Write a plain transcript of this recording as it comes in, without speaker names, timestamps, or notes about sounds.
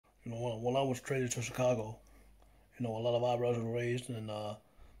when I was traded to Chicago, a lot of eyebrows were raised, and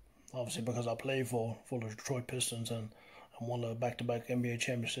obviously because I played for the Detroit Pistons and won the back-to-back NBA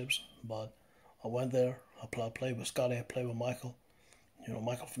championships. But I went there, I played with Scotty, I played with Michael.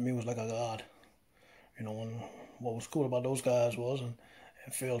 Michael for me was like a god. When what was cool about those guys was, and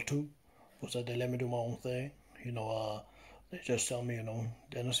Phil too, was that they let me do my own thing. They just tell me,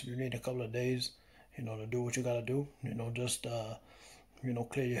 Dennis, if you need a couple of days, to do what you gotta do, just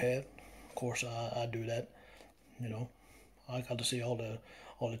clear your head. Of course, I do that. You know, I got to see all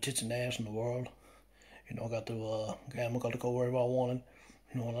the tits and ass in the world. I got to gamble, got to go wherever I wanted.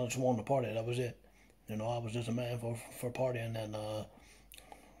 And I just wanted to party. That was it. I was just a man for partying and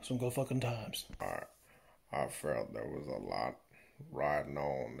some good fucking times. I felt there was a lot riding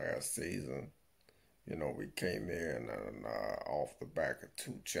on that season. We came in and off the back of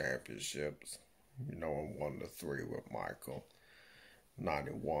 2 championships, and won the 3 with Michael,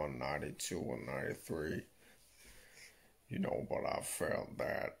 91, 92, and 93. But I felt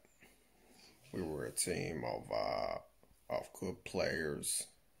that we were a team of good players,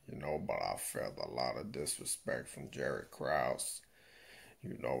 but I felt a lot of disrespect from Jerry Krause.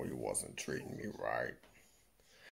 He wasn't treating me right.